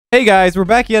Hey guys, we're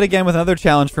back yet again with another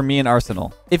challenge for me and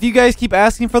Arsenal. If you guys keep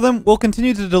asking for them, we'll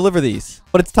continue to deliver these.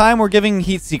 But it's time we're giving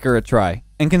Heatseeker a try.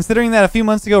 And considering that a few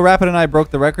months ago Rapid and I broke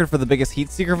the record for the biggest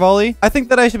Heatseeker volley, I think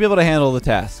that I should be able to handle the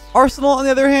task. Arsenal, on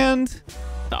the other hand...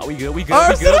 No, we good, we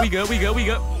good, we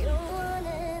good.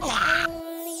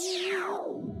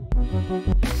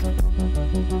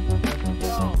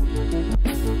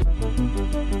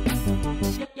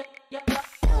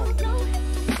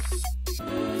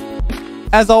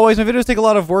 As always, my videos take a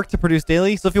lot of work to produce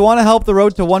daily, so if you want to help the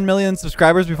road to 1 million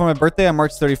subscribers before my birthday on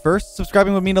March 31st,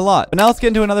 subscribing would mean a lot. But now let's get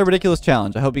into another ridiculous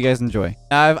challenge. I hope you guys enjoy.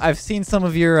 I've seen some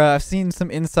of your, I've seen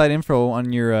some inside info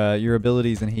on your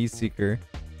abilities in Heatseeker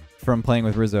from playing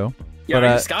with Rizzo. Yeah,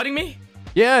 are you scouting me?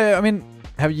 Yeah, I mean,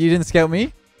 you didn't scout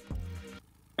me?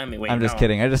 I mean, wait, I'm just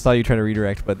kidding. I just saw you try to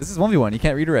redirect, but this is 1v1. You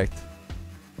can't redirect.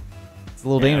 It's a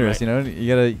little dangerous, right. You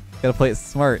know? You gotta play it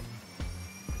smart.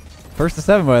 First to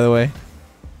 7, by the way.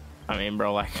 I mean,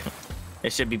 bro, like,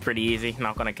 it should be pretty easy.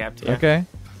 Not gonna cap to you. Okay.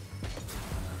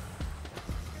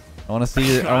 I want to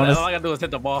see your. All I gotta do is hit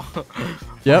the ball.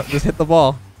 Yep, just hit the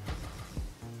ball.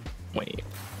 Wait.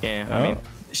 Yeah, I mean,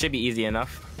 it should be easy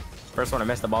enough. First one to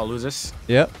miss the ball loses.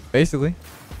 Yep, basically.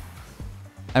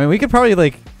 I mean, we could probably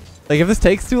like if this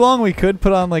takes too long, we could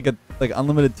put on like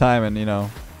unlimited time and, you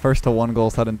know, first to 1 goal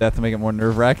sudden death to make it more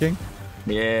nerve-wracking.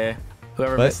 Yeah.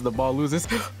 Whoever misses the ball loses.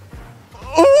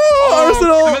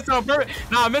 Arsenal! I missed it on purpose.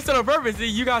 Nah, I missed it on purpose.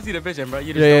 You gotta see the vision, bro.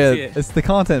 You just don't see it. It's the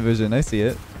content vision. I see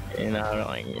it. You know,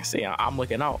 like, see, I'm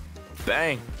looking out.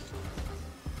 Bang.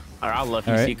 Alright, I love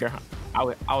Heatseeker. I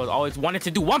was always wanted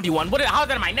to do 1v1. How is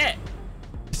that in my net?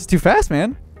 This is too fast,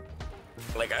 man.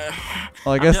 Like,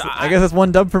 well, I guess that's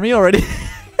 1 dub for me already.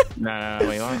 No,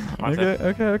 wait, what?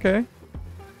 Okay.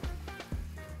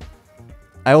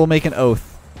 I will make an oath.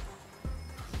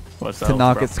 What's to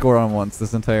not get scored on once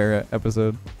this entire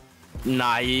episode.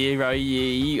 Nah, bro,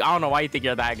 I don't know why you think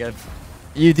you're that good.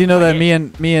 You do know that me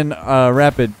and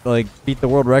Rapid like beat the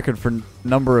world record for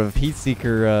number of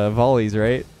Heatseeker volleys,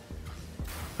 right?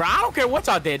 Bro, I don't care what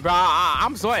y'all did, bro.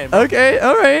 I'm sweating. Bro. Okay,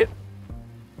 all right.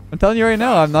 I'm telling you right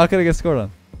now, I'm not gonna get scored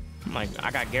on. Like, I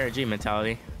got Garrett G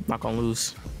mentality. I'm not gonna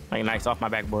lose. Like, nice off my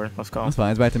backboard. Let's go. That's fine.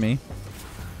 It's back to me.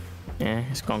 Yeah,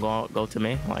 it's gonna go to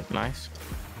me. Like, nice.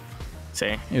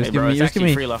 See, just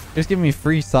giving me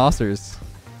free saucers.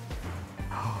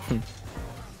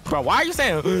 Bro, why are you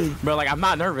saying, bro? Like, I'm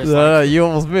not nervous. You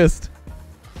almost missed.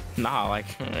 Nah, like,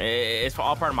 it's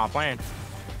all part of my plan.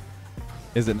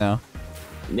 Is it now?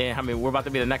 Yeah, I mean, we're about to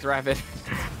be the next Rapid.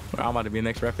 I'm about to be the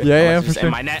next Rapid. Yeah, for sure.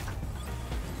 In my net.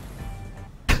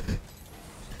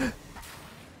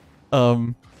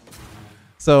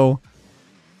 So,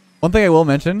 one thing I will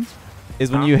mention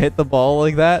is when you hit the ball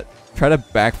like that, try to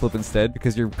backflip instead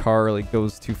because your car like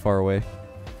goes too far away.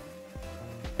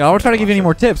 I want to try to give you any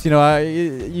more tips. You know,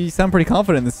 you sound pretty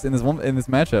confident in this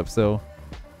matchup, so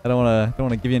I don't want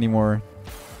to give you any more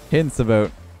hints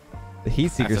about the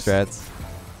Heatseeker strats.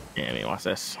 Yeah, I mean, watch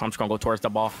this. I'm just gonna go towards the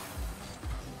ball.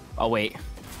 Oh wait,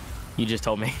 you just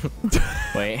told me.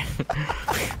 Wait.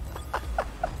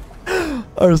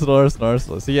 Arsenal.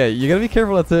 So yeah, you gotta be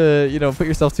careful not to, you know, put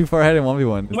yourself too far ahead in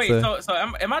 1v1. Wait, so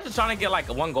am I just trying to get like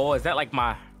 1 goal? Is that like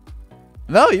my?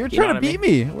 No, you're trying to beat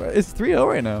me. It's 3-0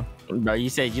 right now. Bro, you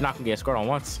said you're not gonna get scored on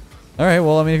once. All right,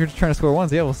 well, I mean, if you're just trying to score once,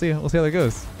 yeah, we'll see how that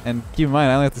goes. And keep in mind,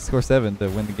 I only have to score 7 to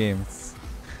win the game.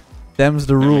 Them's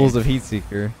the rules of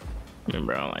Heatseeker. I mean,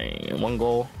 bro, like 1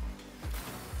 goal.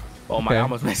 Oh my! I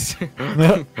almost missed.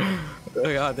 Oh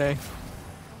god dang.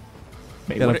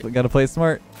 Wait, gotta play it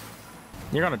smart.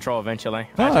 You're gonna troll eventually.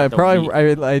 No, I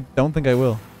don't think I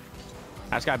will.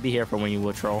 I just gotta be here for when you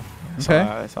will troll. Okay.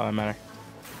 That's all that matters.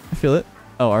 I feel it.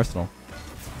 Oh, Arsenal.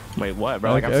 Wait, what,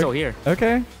 bro? Like, I'm still here.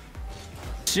 Okay.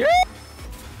 Shit.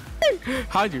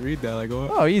 How'd you read that? Like,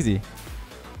 what? Oh, easy.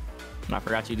 I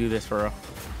forgot you do this for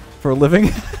a living.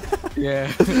 Yeah.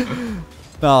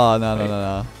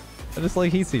 No. I just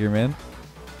like Heatseeker, man.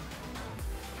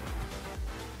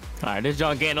 All right, this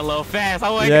junk getting a little fast.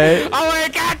 Oh my god! I'm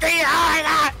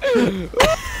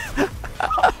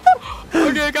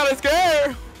getting kind of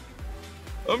scared.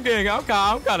 I'm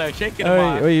kind of shaking.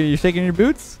 Wait, you shaking your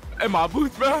boots? In my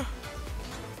boots, bro.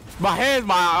 My hands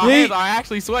are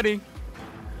actually sweating.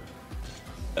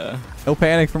 No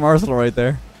panic from Arsenal right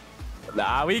there.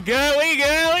 Nah, we good.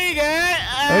 Okay.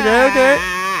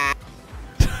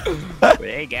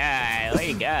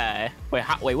 We good.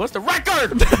 Wait, what's the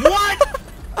record? What?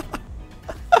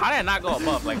 How did I not go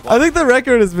above? Like, what? I think the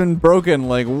record has been broken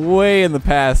like way in the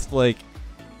past. Like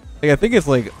I think it's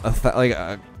like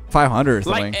 500 or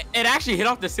something. Like it actually hit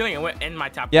off the ceiling and went in my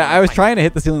top. Yeah, I was trying to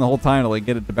hit the ceiling the whole time to like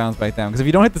get it to bounce back down. Because if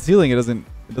you don't hit the ceiling, it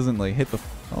doesn't like hit the.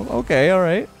 Oh, okay, all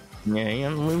right.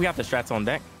 Yeah, we got the strats on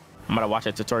deck. I'm gonna watch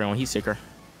a tutorial on Heatseeker.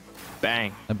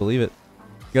 Bang. I believe it.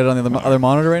 You got it on the other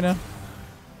monitor right now?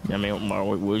 Yeah, I mean,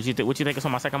 what you think is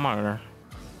on my second monitor?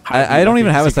 I don't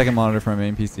even have a second monitor for my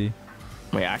main PC.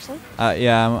 Wait, actually?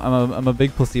 Yeah, I'm a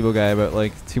big placebo guy about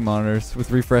like 2 monitors with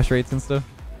refresh rates and stuff.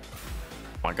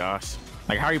 Oh my gosh.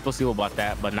 Like, how are you placebo about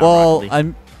that, but not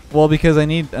well, because I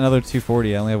need another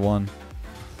 240. I only have 1.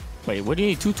 Wait, what do you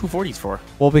need 2 240s for?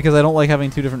 Well, because I don't like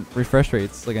having 2 different refresh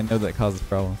rates. Like, I know that causes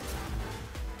problems.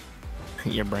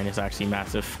 Your brain is actually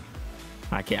massive.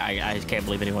 I just can't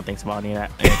believe anyone thinks about any of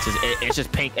that. It's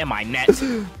just pink in my net.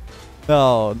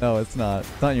 No, it's not.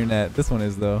 It's not your net. This one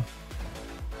is though.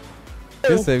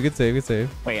 Good save, good save, good save.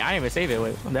 Wait, I didn't even save it.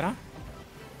 Wait, did I?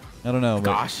 I don't know.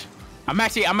 Gosh, I'm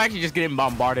actually just getting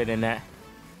bombarded in that.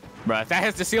 Bro, if that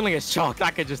hits the ceiling, it's chalked.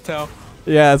 I could just tell.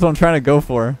 Yeah, that's what I'm trying to go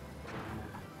for.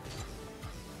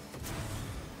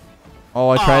 Oh,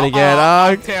 I tried again.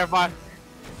 I'm terrified.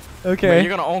 Okay. Bro, you're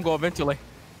gonna own goal eventually.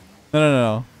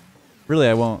 No. Really,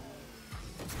 I won't.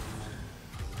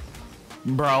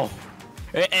 Bro,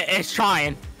 it's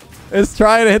trying. It's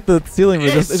trying to hit the ceiling.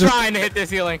 It's trying to hit the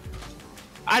ceiling.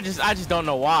 I just don't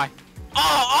know why.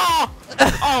 Oh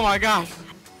my gosh.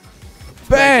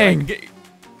 Bang!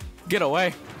 Get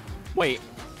away. Wait,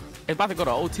 it's about to go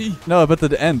to OT. No, it's about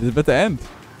to end. It's about to end.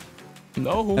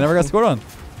 No. I never got scored on.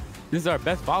 This is our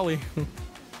best volley.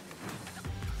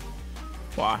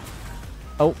 Wow.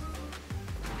 Oh.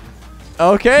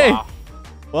 Okay. Wow.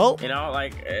 Well, you know,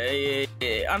 like,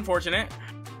 unfortunate.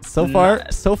 So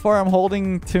far, I'm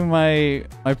holding to my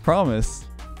promise.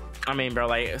 I mean, bro,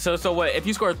 like, so what? If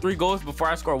you score 3 goals before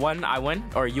I score 1, I win,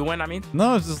 or you win. I mean.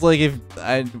 No, it's just like if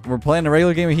we're playing a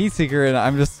regular game of Heatseeker, and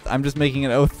I'm just making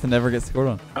an oath to never get scored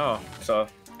on. Oh, so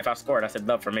if I scored, that's a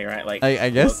dub for me, right? Like, I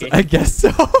guess okay. I guess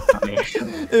so. I mean,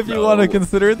 if you want to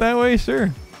consider it that way,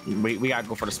 sure. We gotta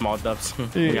go for the small dubs.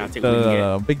 We gotta take what we can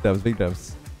No, big dubs, big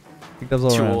dubs. Big dubs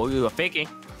all around. You are faking.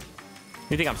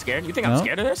 You think I'm scared? You think I'm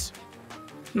scared of this?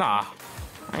 Nah,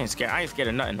 I ain't scared. I ain't scared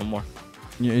of nothing no more.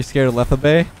 You scared of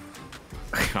Lethamyr?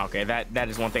 Okay, that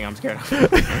is one thing I'm scared of.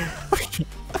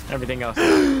 Everything else.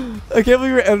 I can't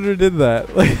believe your editor did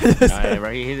that. Like,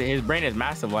 right, his brain is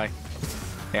massive. Like,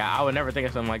 yeah, I would never think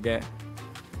of something like that.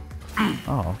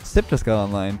 Oh, Sip just got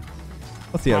online.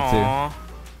 What's he up to?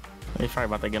 He's probably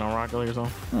about to get on Rocket League or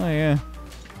something. Oh yeah.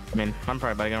 I mean, I'm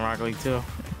probably about to get on Rocket League too.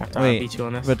 After Wait, I beat you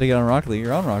on this. about to get on Rocket League?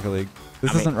 You're on Rocket League.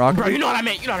 This isn't Rocket League. Bro, you know what I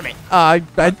mean. You know what I mean.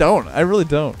 I don't. I really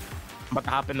don't. I'm about to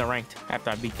hop in the ranked after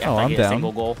I beat. Oh, I I'm get down. a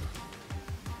single goal.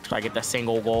 So I get the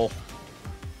single goal.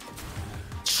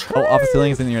 Oh, off the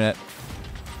ceiling is in your net.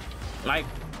 Like,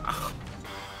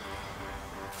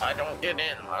 I don't get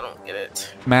it. I don't get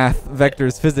it. Math,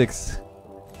 vectors, physics.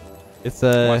 It's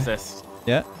What's this?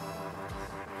 Yeah.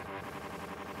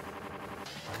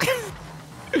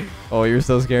 Oh, you're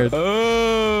so scared.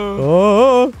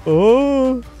 Oh.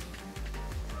 Oh.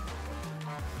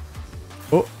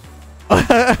 Oh.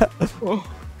 Oh.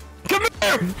 Come here!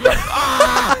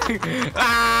 I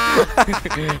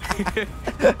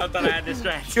thought I had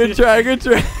distracted. Good try, good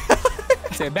try.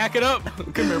 I said, back it up.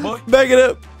 Come here, boy. Back it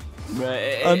up.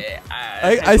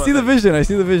 I see the vision. I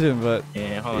see the vision, but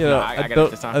yeah, hold on. you know, I got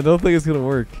it this time. I don't think it's gonna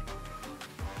work.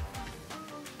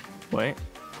 Wait.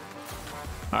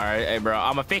 All right, hey, bro.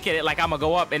 I'm gonna fake it like I'm gonna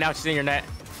go up, and now she's in your net.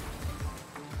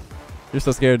 You're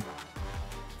so scared.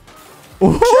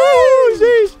 Oh,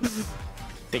 sheesh.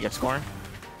 Think you're scoring?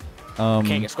 Can't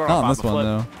get scored not off on this flip. one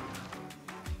though.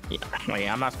 Yeah, well,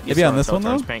 yeah, I'm not. Maybe on this one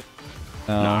though. Pink.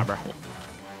 Nah, bro.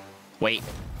 Wait.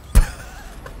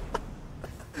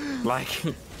 Like.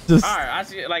 Just. All right,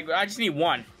 I just need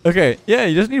 1. Okay. Yeah,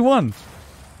 you just need 1.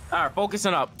 All right,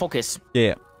 focusing up. Focus.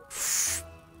 Yeah.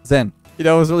 Zen. You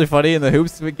know, it was really funny in the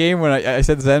hoops game when I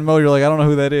said Zen mode. You're like, I don't know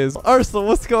who that is. Arsenal,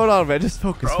 what's going on, man? Just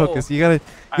focus, focus. You gotta.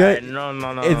 Right, no.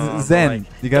 It's Zen.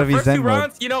 Like, you gotta be Zen mode.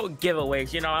 mode. You know,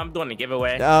 giveaways. You know, I'm doing a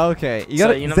giveaway. Oh, okay. You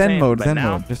gotta Zen mode. Zen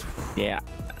mode. Just yeah.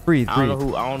 Breathe. I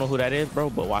don't know who that is, bro.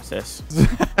 But watch this.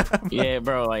 Yeah,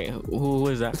 bro. Like, who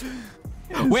is that?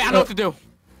 Wait, I know what to do.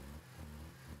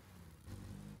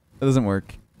 That doesn't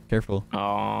work. Careful.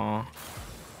 Aww.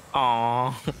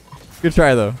 Good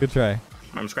try though. Good try.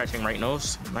 I'm scratching right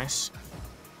nose. Nice.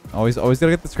 Always gotta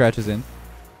get the scratches in.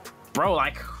 Bro,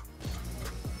 like,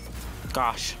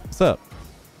 gosh. What's up?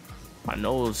 My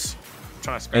nose. I'm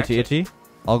trying to scratch Itchy.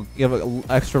 I'll give an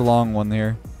extra long one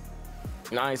here.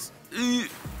 Nice. We're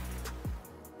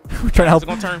trying to help. It's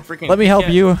gonna turn freaking. Let me help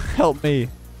you. Help me.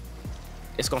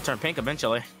 It's gonna turn pink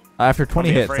eventually. After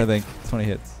 20 hits, I think. 20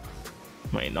 hits.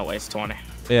 Wait, no way, it's 20.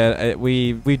 Yeah,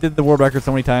 we did the world record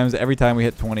so many times. Every time we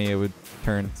hit 20, it would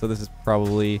turn. So this is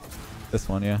probably this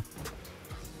one, yeah.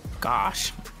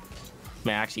 Gosh.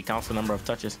 Man, actually counts the number of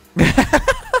touches.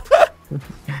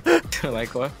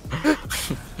 Like what?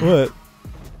 What?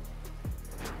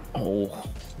 Oh.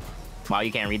 Wow,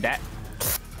 you can't read that?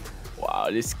 Wow,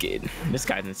 this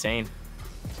guy's insane.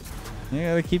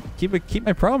 Yeah, I gotta keep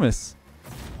my promise.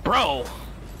 Bro!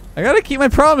 I gotta keep my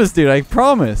promise, dude. I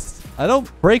promised. I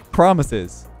don't break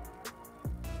promises.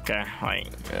 Okay, like,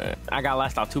 I got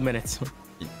last out 2 minutes.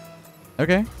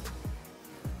 Okay.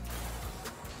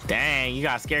 Dang, you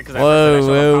got scared because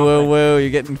whoa, you're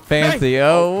getting fancy. Hey.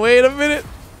 Oh, wait a minute.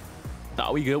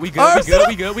 Oh, we good, we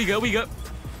good.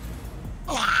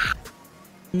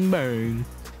 Man.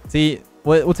 See,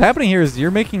 what's happening here is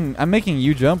I'm making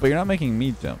you jump, but you're not making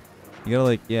me jump. You gotta,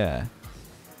 like, yeah.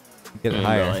 Get it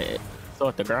higher. It's all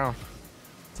at the ground.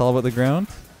 It's all about the ground?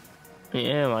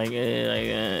 Yeah, like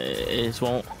it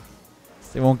won't.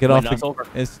 It won't get off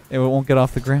it won't get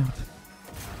off the ground.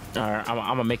 Alright, I'm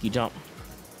gonna make you jump.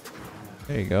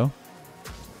 There you go.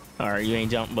 Alright, you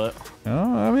ain't jump, but.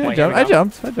 Oh, I mean, I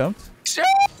jumped. Shit,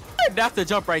 that's the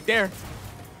jump right there.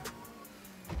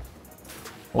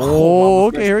 Oh,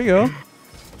 okay, here we go.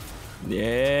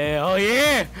 Yeah, oh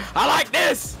yeah, I like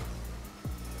this.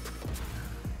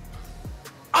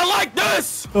 I like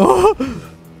this.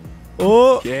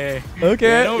 Oh, yeah.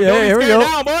 Okay, yeah, here we go.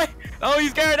 Down, boy. Oh,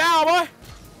 he's scared now, boy.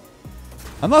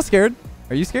 I'm not scared.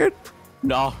 Are you scared?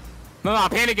 No, I'm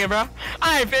panicking, bro.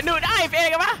 I ain't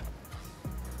panicking, bro.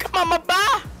 Come on, my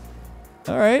boy.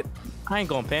 All right. I ain't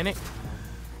gonna panic.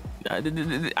 I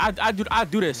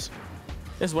do this.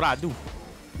 This is what I do.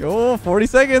 Yo, 40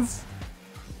 seconds.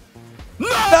 No,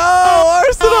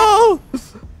 Arsenal.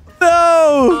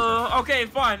 No. Okay,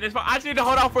 fine. It's fine. I just need to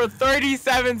hold on for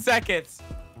 37 seconds.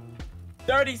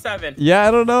 37. Yeah,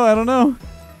 I don't know.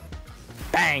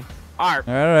 Bang. All right.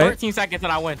 13 seconds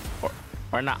and I win.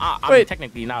 Or not. I mean,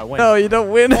 technically not a win. No, you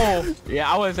don't win. Oh,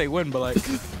 yeah, I wouldn't say win, but like,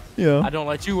 yeah. I don't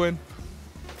let you win.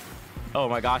 Oh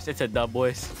my gosh, it's a dub,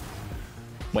 boys.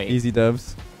 Wait. Easy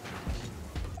dubs.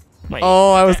 Wait.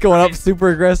 Oh, I was going up super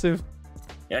aggressive.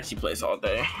 Yeah, she plays all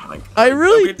day. Like, I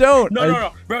really don't.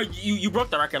 No, bro. You broke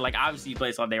the record. Like, obviously, you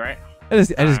plays all day, right? I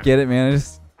just get it, man. I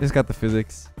just got the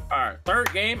physics. All right,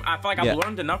 third game. I feel like I've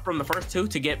learned enough from the first two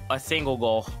to get a single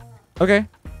goal. Okay.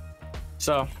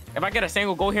 So if I get a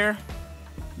single goal here,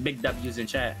 big W's in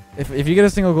chat. If you get a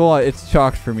single goal, it's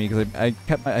chalked for me because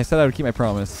I said I would keep my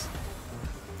promise.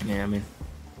 Yeah, I mean,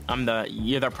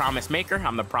 you're the promise maker.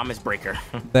 I'm the promise breaker.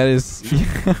 That is, you're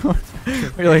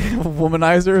like a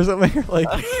womanizer or something. Like,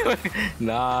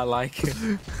 nah, like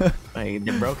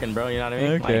they're broken, bro. You know what I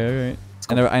mean? Okay, like, all right.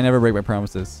 Cool. I never break my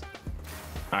promises.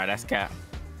 All right, that's cap.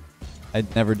 I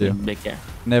never do. Big cap.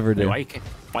 Never do. Wait,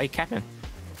 why you capping?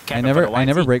 I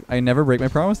never break my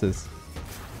promises.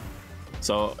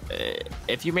 So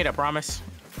if you made a promise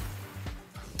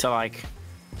to like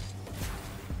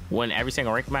win every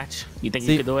single rank match, you think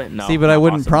you could do it? No. See, but I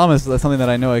wouldn't promise that's something that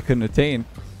I know I couldn't attain.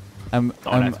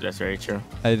 That's very true.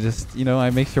 I just, I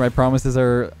make sure my promises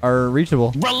are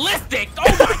reachable. Realistic. Oh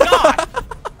my god.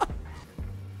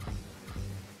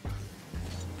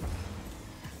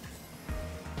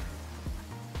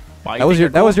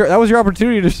 That was your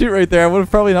opportunity to shoot right there. I would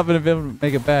have probably not been able to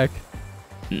make it back.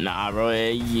 Nah, bro,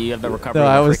 you have the recovery.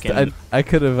 No, I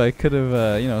could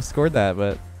have scored that,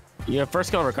 but yeah, first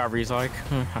skill recovery is like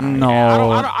no. Yeah,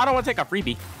 I don't want to take a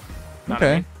freebie.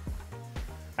 Okay.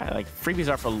 Like freebies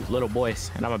are for little boys,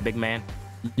 and I'm a big man.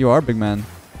 You are a big man.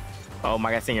 Oh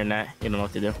my god, in your net. You don't know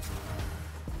what to do.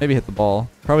 Maybe hit the ball.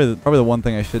 Probably the one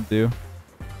thing I should do.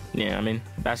 Yeah, I mean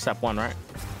that's step one, right?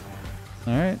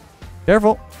 All right.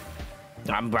 Careful.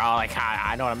 I'm bro, like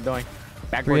I know what I'm doing.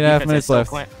 Backward 3.5 minutes left.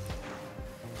 Clint.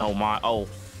 Oh my, oh.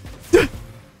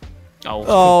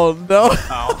 Oh no.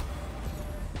 Oh.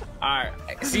 Alright.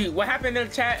 See what happened in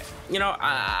the chat,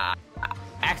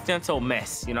 accidental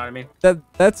miss, you know what I mean?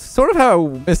 That's sort of how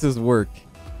misses work,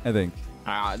 I think.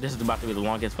 This is about to be the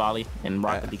longest volley in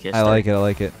Rocket League history. I like it.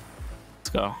 Let's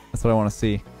go. That's what I want to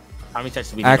see. How many touches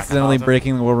did we accidentally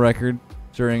breaking the world record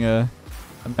during a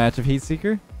match of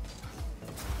Heatseeker?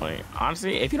 Wait,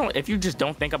 honestly, if you just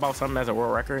don't think about something as a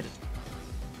world record,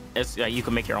 it's you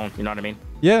can make your own. You know what I mean?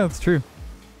 Yeah, that's true.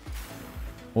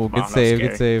 Well, good save.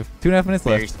 2.5 minutes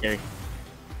Very left. Scary.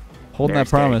 Holding that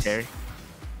promise. Scary.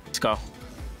 Let's go.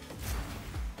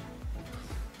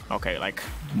 Okay, like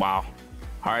wow.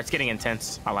 All right, it's getting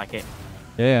intense. I like it.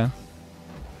 Yeah.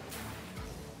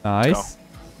 Nice.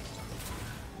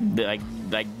 Like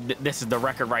this is the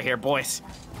record right here, boys.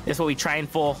 This is what we train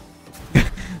for. That's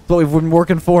what we've been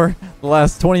working for the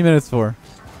last 20 minutes for.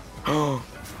 Oh.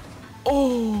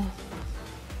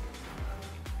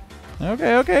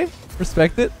 Okay, okay.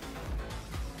 Respect it.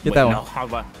 Get Wait, that no, one. I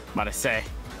was about to say.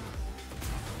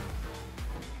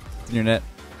 It's in your net.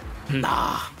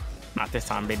 Nah, not this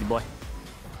time, baby boy.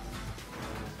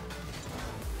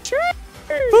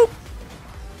 Boop.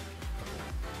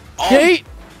 Oh. Gate.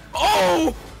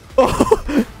 Oh!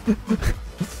 Oh.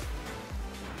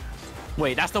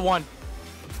 Wait, that's the one.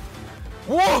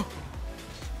 Whoa!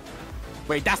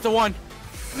 Wait, that's the one.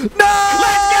 No!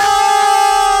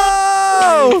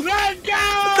 Let's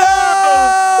go!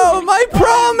 No! My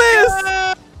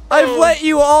promise! I've let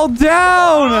you all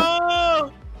down!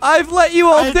 Oh, I've let you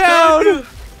all down!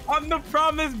 I'm the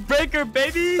promise breaker,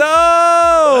 baby!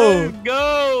 No! Let's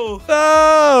go!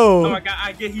 No! Oh my god,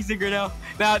 I get Heatseeker now.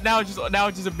 Now it's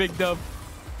just a big dub.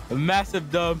 A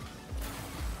massive dub.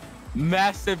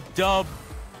 Massive dub.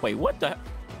 Wait, what the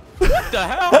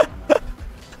hell?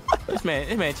 This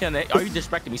man chilling. Are you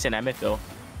disrespecting me saying that midfield?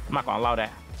 I'm not gonna allow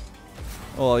that.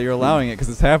 Well, you're allowing it because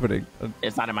it's happening.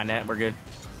 It's not in my net. We're good.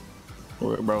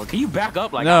 Bro, can you back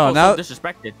up? Like, No, I feel now so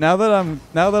disrespected. Now that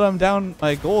I'm down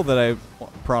my goal that I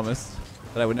promised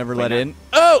that I would never let now- in.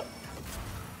 Oh!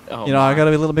 Oh, You know, I my.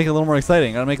 gotta make it a little more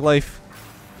exciting. Gotta make life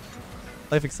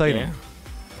exciting. Yeah.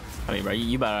 I mean, bro,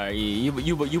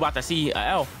 you about to see a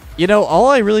L. You know, all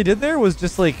I really did there was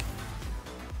just like,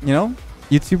 you know,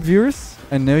 YouTube viewers.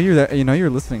 I know you're there. You know, you're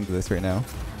listening to this right now.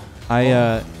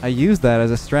 I used that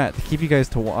as a strat to keep you guys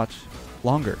to watch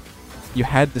longer. You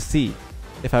had to see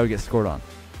if I would get scored on.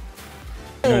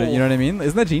 You know what I mean?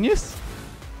 Isn't that genius?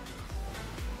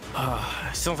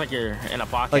 Sounds like you're in a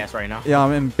podcast right now. Yeah,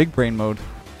 I'm in big brain mode.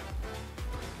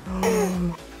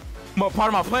 Part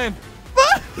of my plan.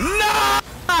 No!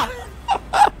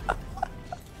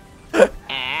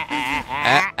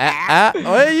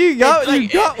 Oh, you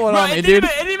got one on me, dude.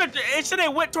 It should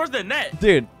have went towards the net.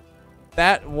 Dude,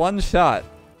 that one shot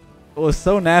was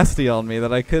so nasty on me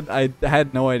that I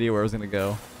had no idea where it was gonna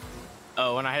go.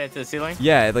 Oh, when I headed to the ceiling?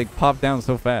 Yeah, it like popped down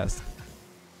so fast.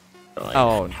 Like,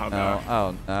 Oh no! God.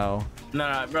 Oh no!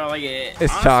 No, bro, like It's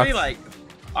honestly, chalked. like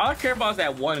all I care about is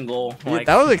that one goal. Like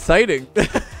That was exciting.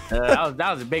 that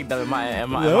was a big dub in my That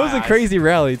was a eyes. crazy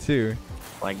rally too.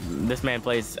 Like this man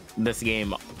plays this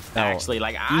game actually.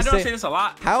 Like I You don't say- say this a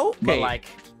lot. How? But Okay. like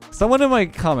Someone in my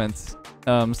comments,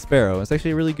 Sparrow, is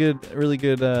actually a really good,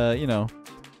 you know,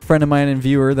 friend of mine and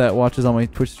viewer that watches all my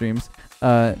Twitch streams.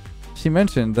 She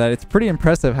mentioned that it's pretty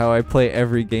impressive how I play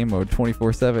every game mode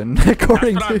 24/7,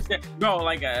 according that's what I'm to. saying. Bro,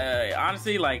 like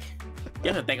honestly, like you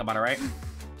have to think about it, right?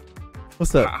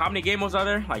 What's up? How many game modes are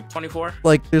there? Like 24?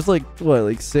 Like, there's like what,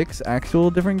 like 6 actual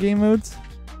different game modes?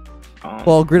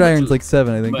 Well, Gridiron's like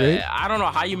 7, I think, but right? I don't know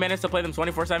how you managed to play them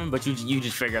 24/7, but you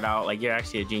just figured out like you're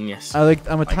actually a genius. I'm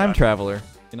a My time God. traveler.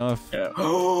 You know, if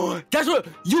Yeah. That's what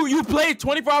you play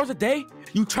 24 hours a day.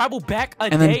 You travel back a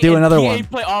And day then do another PA one.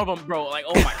 Play all of them, bro. Like,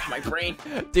 oh my brain.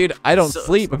 dude, I don't So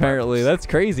sleep smart. apparently. That's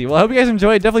crazy. Well, I hope you guys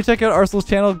enjoyed. Definitely check out Arsenal's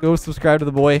channel. Go subscribe to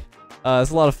the boy.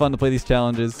 It's a lot of fun to play these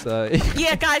challenges.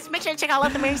 Yeah, guys, make sure to check out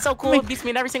Lethamyr. He's so cool. He beats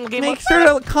me in every single game. Make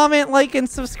sure to comment, like, and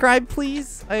subscribe,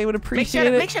 please. I would appreciate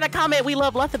it. Make sure to comment. We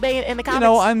love Lethamyr in the comments. You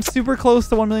know, I'm super close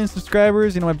to 1 million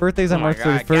subscribers. You know, my birthday's on March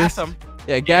 31st. Gas him.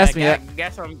 Yeah, gas me.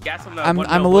 Gas him. I'm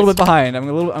a little bit behind. I'm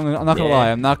not gonna Yeah. lie.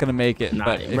 I'm not gonna make it. Nah,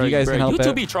 but if bro, you guys can help YouTube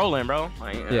out, be trolling, bro.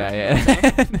 Like, yeah.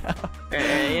 You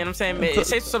know what I'm saying?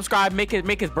 Say subscribe. Make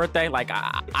his birthday. Like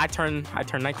I turn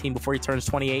 19 before he turns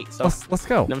 28. So let's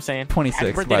go. You know what I'm saying? Happy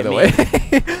 26, birthday by to the me.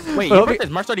 way. Wait, But your hope birthday's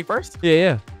March 31st?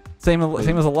 Yeah. Same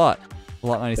as a lot. A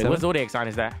lot Wait, 97. what zodiac sign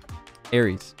is that?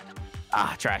 Aries.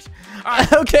 Ah, trash. All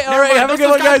right. Okay, all right. Have a good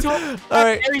one, guys. All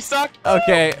right. Aries suck.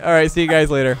 Okay, all right. See you guys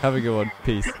later. Have a good one.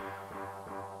 Peace.